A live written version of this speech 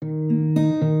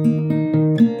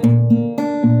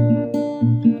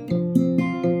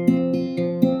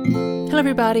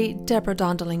everybody, Deborah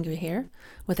Dondalingu here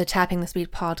with the Tapping the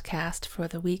Speed podcast for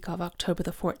the week of October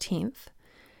the 14th.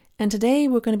 And today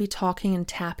we're going to be talking and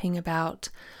tapping about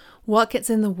what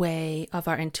gets in the way of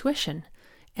our intuition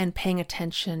and paying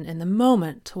attention in the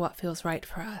moment to what feels right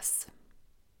for us.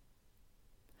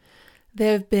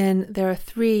 There are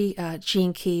three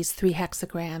gene keys, 3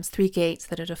 hexagrams, 3 gates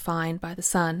that are defined by the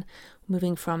sun,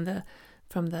 moving from the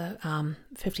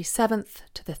 57th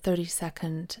to the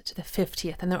 32nd to the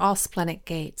 50th, and they're all splenic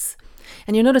gates.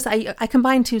 And you'll notice I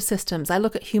combine 2 systems. I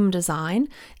look at human design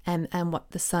and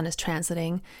what the sun is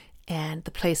transiting and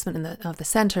the placement of the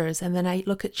centers, and then I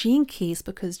look at gene keys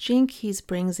because gene keys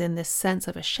brings in this sense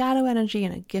of a shadow energy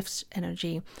and a gift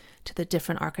energy to the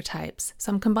different archetypes.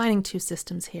 So I'm combining 2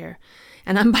 systems here,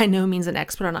 and I'm by no means an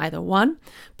expert on either one,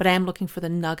 but I am looking for the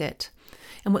nugget.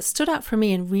 And what stood out for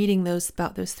me in reading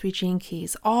about those 3 gene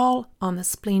keys, all on the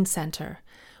spleen center,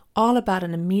 all about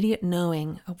an immediate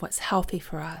knowing of what's healthy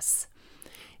for us,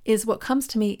 is what comes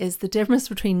to me is the difference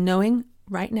between knowing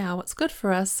right now what's good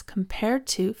for us compared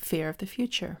to fear of the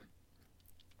future.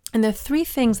 And there are 3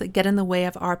 things that get in the way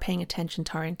of our paying attention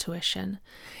to our intuition.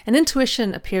 And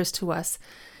intuition appears to us,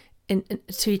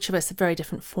 to each of us, in very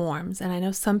different forms. And I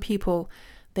know some people,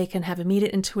 they can have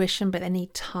immediate intuition, but they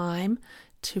need time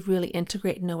to really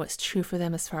integrate and know what's true for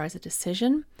them as far as a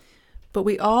decision. But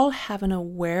we all have an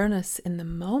awareness in the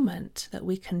moment that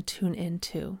we can tune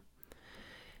into.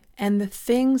 And the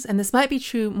things, and this might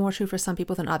be more true for some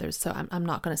people than others, so I'm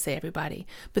not going to say everybody,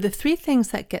 but the 3 things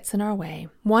that gets in our way,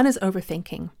 one is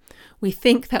overthinking. We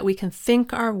think that we can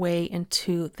think our way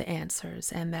into the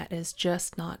answers, and that is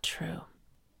just not true.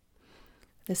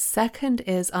 The second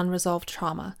is unresolved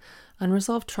trauma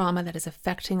that is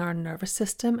affecting our nervous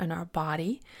system and our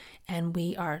body, and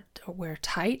we're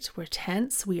tight, we're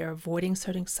tense, we are avoiding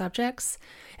certain subjects.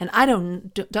 And I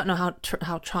don't know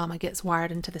how trauma gets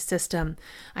wired into the system.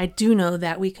 I do know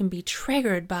that we can be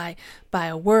triggered by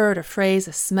a word, a phrase,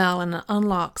 a smell, and it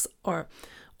unlocks or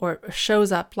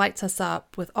shows up, lights us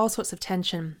up with all sorts of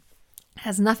tension. It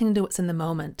has nothing to do with what's in the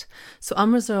moment. So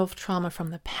unresolved trauma from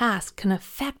the past can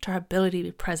affect our ability to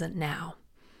be present now.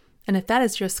 And if that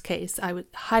is your case, I would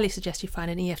highly suggest you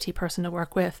find an EFT person to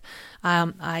work with.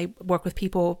 I work with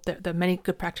people, there are many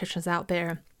good practitioners out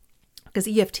there, because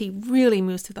EFT really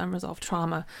moves through the unresolved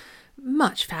trauma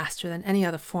much faster than any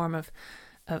other form of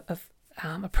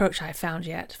approach I've found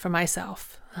yet for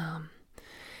myself.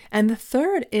 And the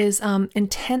third is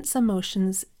intense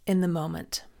emotions in the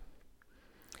moment.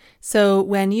 So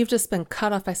when you've just been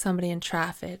cut off by somebody in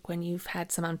traffic, when you've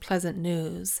had some unpleasant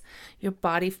news, your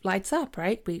body lights up,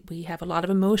 right? We have a lot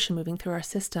of emotion moving through our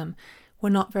system. We're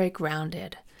not very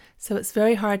grounded. So it's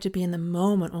very hard to be in the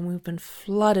moment when we've been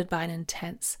flooded by an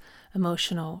intense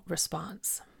emotional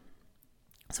response.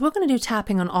 So we're going to do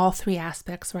tapping on all 3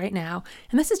 aspects right now.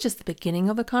 And this is just the beginning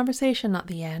of the conversation, not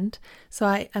the end. So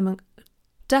I'm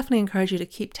definitely encourage you to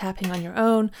keep tapping on your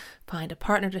own, find a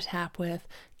partner to tap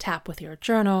with your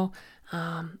journal,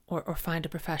 or find a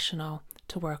professional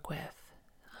to work with,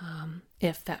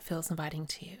 if that feels inviting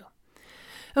to you.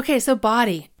 Okay, so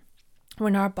body.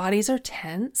 When our bodies are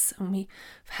tense and we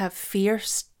have fear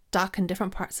stuck in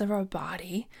different parts of our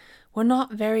body, we're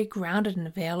not very grounded and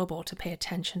available to pay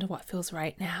attention to what feels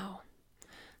right now.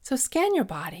 So scan your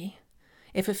body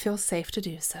if it feels safe to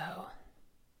do so.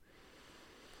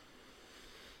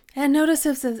 And notice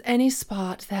if there's any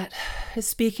spot that is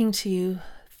speaking to you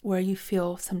where you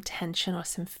feel some tension or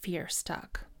some fear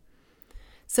stuck.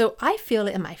 So I feel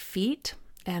it in my feet,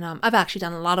 and I've actually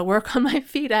done a lot of work on my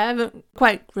feet. I haven't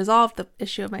quite resolved the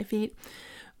issue of my feet,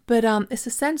 but it's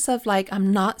a sense of like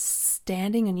I'm not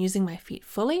standing and using my feet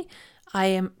fully. I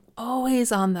am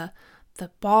always on the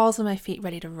balls of my feet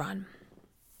ready to run.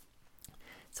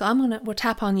 So we'll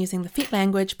tap on using the feet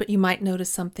language, but you might notice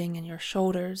something in your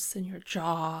shoulders, in your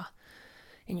jaw,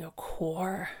 in your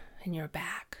core, in your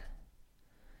back.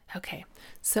 Okay,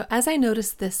 so as I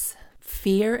notice this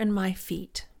fear in my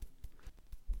feet,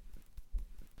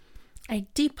 I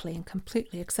deeply and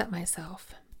completely accept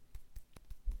myself.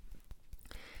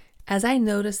 As I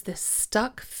notice this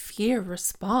stuck fear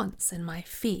response in my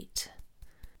feet,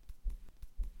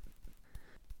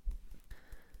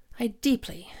 I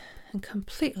deeply and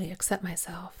completely accept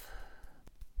myself.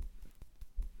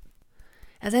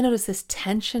 As I notice this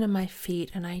tension in my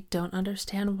feet and I don't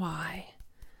understand why,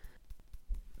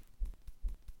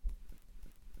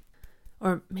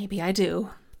 or maybe I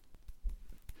do,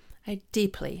 I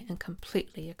deeply and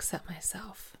completely accept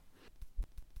myself.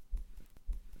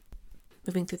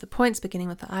 Moving through the points, beginning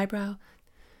with the eyebrow,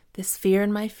 this fear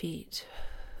in my feet,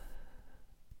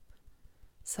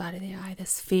 side of the eye,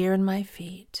 this fear in my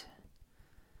feet.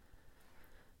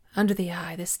 under the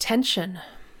eye, this tension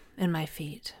in my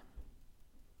feet.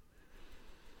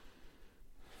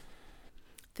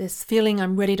 This feeling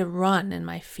I'm ready to run in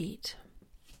my feet.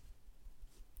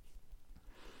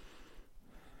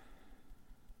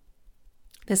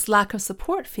 This lack of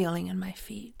support feeling in my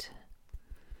feet.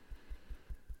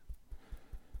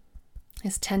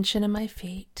 This tension in my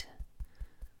feet.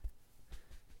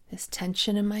 This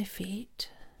tension in my feet.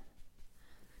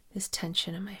 This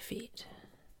tension in my feet.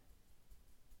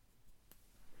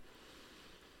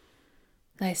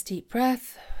 Nice deep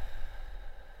breath.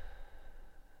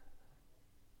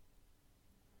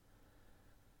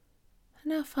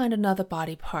 And now find another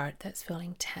body part that's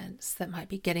feeling tense, that might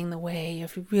be getting in the way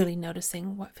of really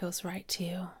noticing what feels right to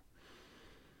you.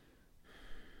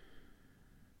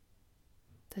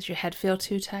 Does your head feel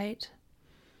too tight?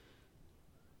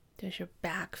 Does your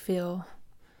back feel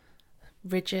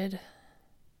rigid?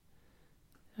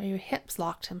 Are your hips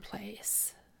locked in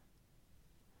place?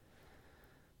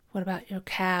 What about your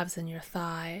calves and your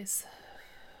thighs?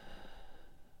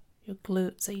 Your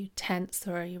glutes, are you tense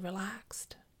or are you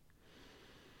relaxed?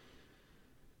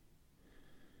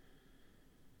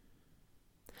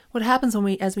 What happens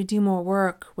as we do more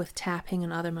work with tapping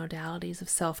and other modalities of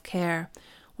self-care,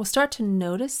 we'll start to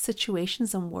notice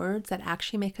situations and words that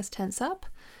actually make us tense up,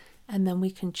 and then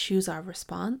we can choose our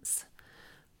response.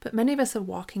 But many of us are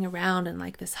walking around in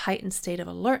like this heightened state of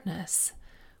alertness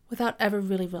without ever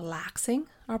really relaxing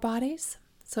our bodies.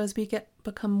 So as we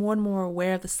become more and more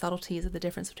aware of the subtleties of the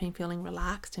difference between feeling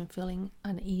relaxed and feeling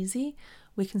uneasy,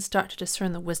 we can start to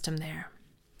discern the wisdom there.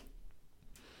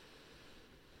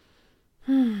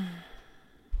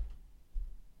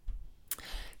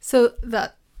 So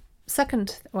the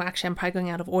second, well, actually I'm probably going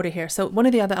out of order here. So one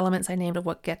of the other elements I named of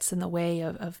what gets in the way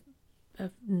of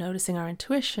noticing our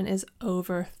intuition is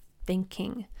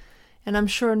overthinking. And I'm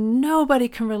sure nobody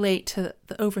can relate to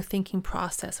the overthinking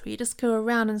process where you just go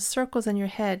around in circles in your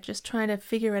head just trying to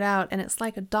figure it out. And it's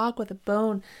like a dog with a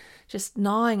bone just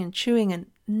gnawing and chewing and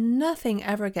nothing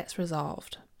ever gets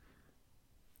resolved.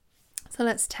 So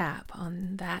let's tap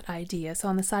on that idea. So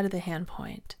on the side of the hand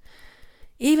point,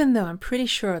 even though I'm pretty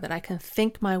sure that I can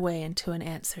think my way into an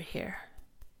answer here,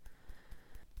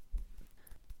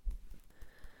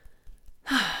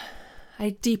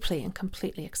 I deeply and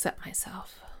completely accept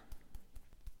myself.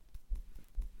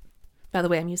 By the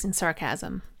way, I'm using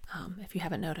sarcasm, if you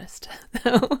haven't noticed.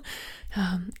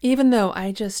 Even though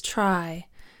I just try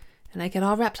and I get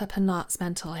all wrapped up in knots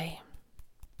mentally,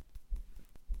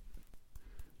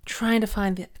 trying to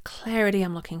find the clarity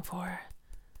I'm looking for,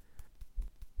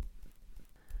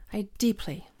 I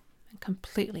deeply and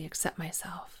completely accept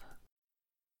myself.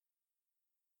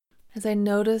 As I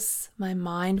notice my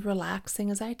mind relaxing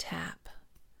as I tap,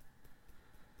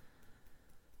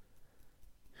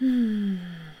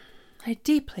 I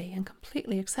deeply and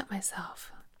completely accept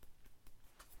myself.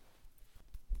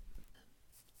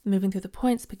 Moving through the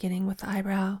points, beginning with the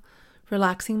eyebrow,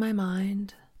 relaxing my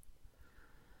mind,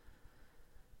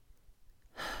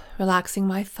 relaxing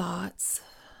my thoughts,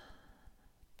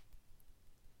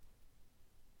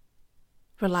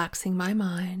 relaxing my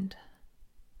mind,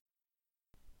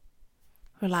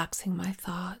 relaxing my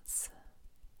thoughts,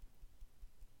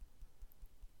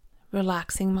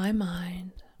 relaxing my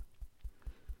mind,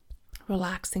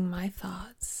 relaxing my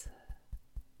thoughts,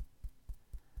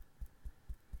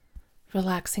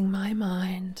 relaxing my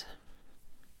mind,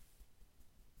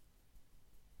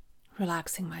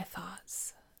 relaxing my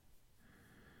thoughts.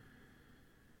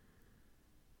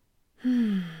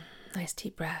 Nice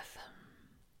deep breath.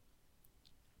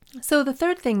 So the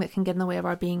third thing that can get in the way of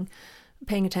our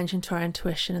paying attention to our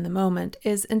intuition in the moment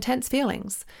is intense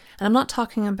feelings. And I'm not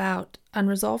talking about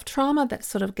unresolved trauma that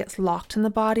sort of gets locked in the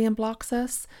body and blocks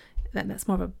us. That's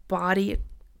more of a body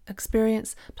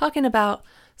experience. I'm talking about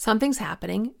something's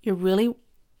happening, you're really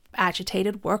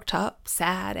agitated, worked up,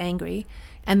 sad, angry,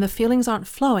 and the feelings aren't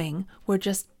flowing. We're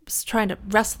just trying to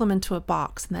wrestle them into a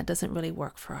box, and that doesn't really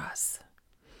work for us.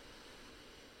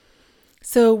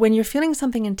 So when you're feeling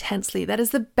something intensely, that is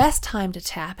the best time to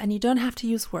tap, and you don't have to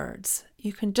use words.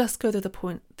 You can just go through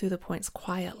the points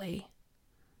quietly.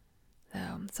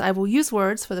 So I will use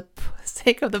words for the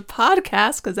sake of the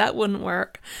podcast because that wouldn't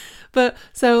work. But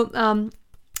so on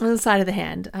the side of the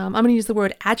hand, I'm going to use the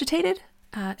word agitated.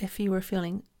 If you were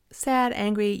feeling sad,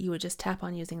 angry, you would just tap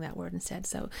on using that word instead.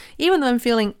 So even though I'm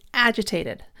feeling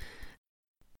agitated,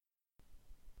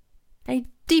 I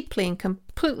deeply and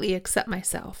completely accept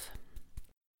myself.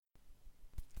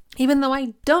 Even though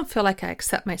I don't feel like I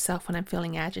accept myself when I'm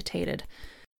feeling agitated.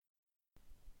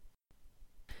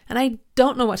 And I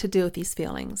don't know what to do with these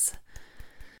feelings.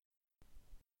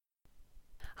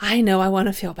 I know I want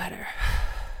to feel better.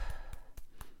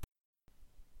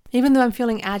 even though I'm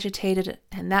feeling agitated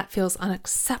and that feels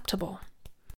unacceptable.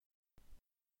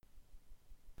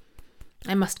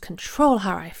 I must control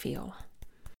how I feel.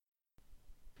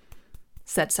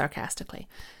 Said sarcastically.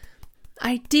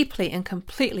 I deeply and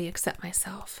completely accept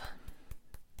myself.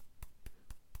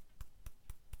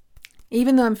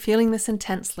 Even though I'm feeling this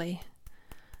intensely,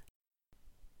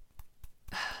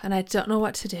 and I don't know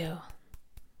what to do,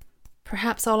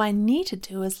 perhaps all I need to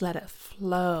do is let it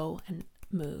flow and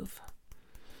move.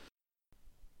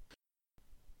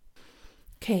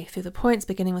 Okay, through the points,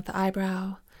 beginning with the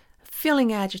eyebrow,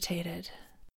 feeling agitated.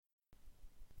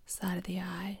 Side of the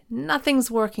eye,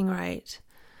 nothing's working right.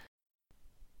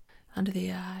 Under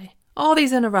the eye, all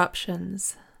these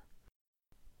interruptions.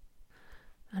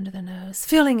 Under the nose,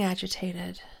 feeling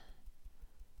agitated.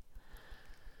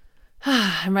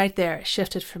 And right there, it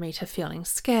shifted for me to feeling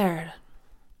scared.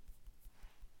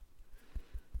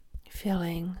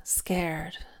 Feeling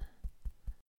scared.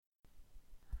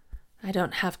 I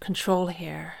don't have control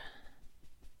here.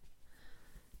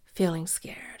 Feeling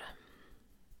scared.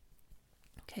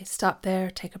 Okay, stop there,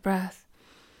 take a breath.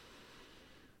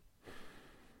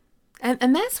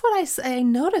 And that's what I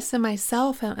notice in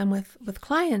myself and with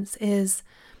clients is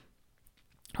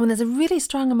when there's a really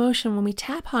strong emotion, when we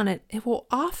tap on it, it will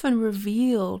often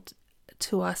reveal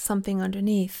to us something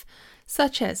underneath,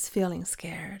 such as feeling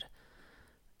scared,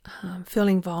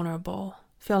 feeling vulnerable,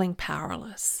 feeling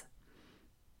powerless.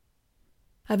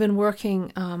 I've been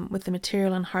working with the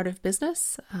Material and Heart of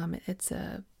Business. It's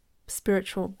a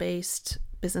spiritual-based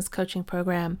business coaching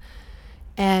program,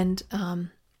 and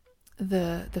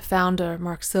the founder,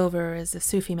 Mark Silver, is a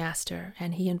Sufi master,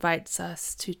 and he invites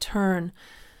us to turn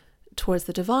towards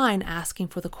the divine, asking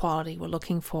for the quality we're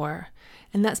looking for.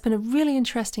 And that's been a really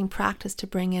interesting practice to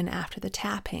bring in after the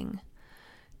tapping.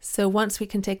 So once we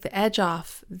can take the edge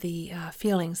off the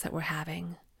feelings that we're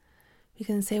having, we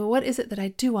can say, well, what is it that I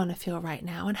do want to feel right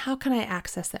now? And how can I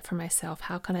access that for myself?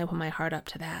 How can I open my heart up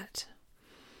to that?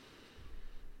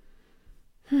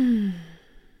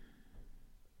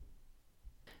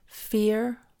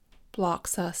 Fear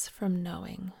blocks us from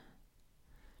knowing.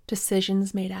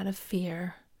 Decisions made out of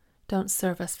fear don't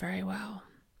serve us very well.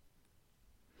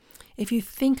 If you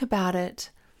think about it,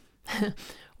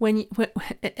 when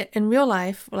in real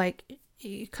life, like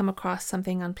you come across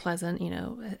something unpleasant,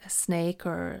 a snake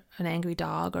or an angry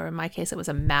dog, or in my case, it was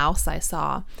a mouse I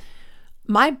saw,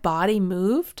 my body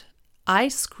moved. I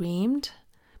screamed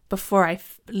before I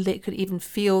could even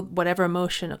feel whatever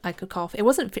emotion I could call. It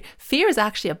wasn't fear. Fear is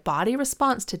actually a body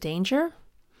response to danger.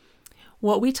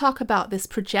 What we talk about, this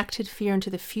projected fear into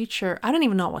the future, I don't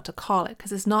even know what to call it,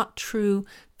 because it's not true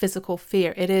physical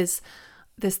fear. It is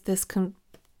this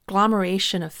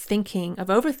conglomeration of thinking, of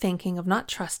overthinking, of not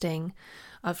trusting,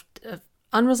 of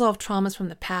unresolved traumas from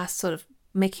the past sort of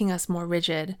making us more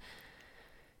rigid.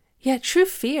 Yeah, true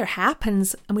fear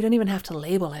happens and we don't even have to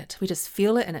label it. We just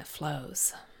feel it and it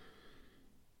flows.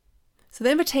 So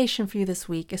the invitation for you this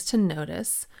week is to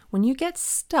notice when you get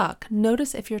stuck,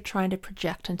 notice if you're trying to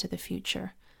project into the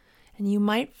future. And you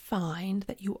might find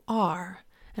that you are.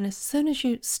 And as soon as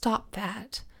you stop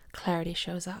that, clarity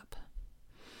shows up.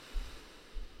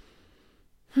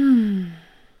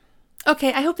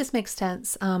 Okay, I hope this makes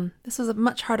sense. This was a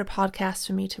much harder podcast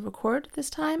for me to record this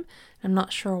time. I'm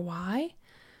not sure why.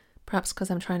 Perhaps because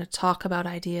I'm trying to talk about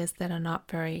ideas that are not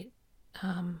very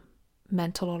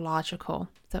mental or logical.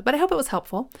 But I hope it was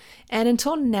helpful. And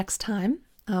until next time,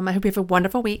 I hope you have a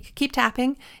wonderful week. Keep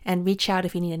tapping and reach out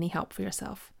if you need any help for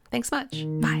yourself. Thanks much.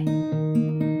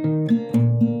 Bye.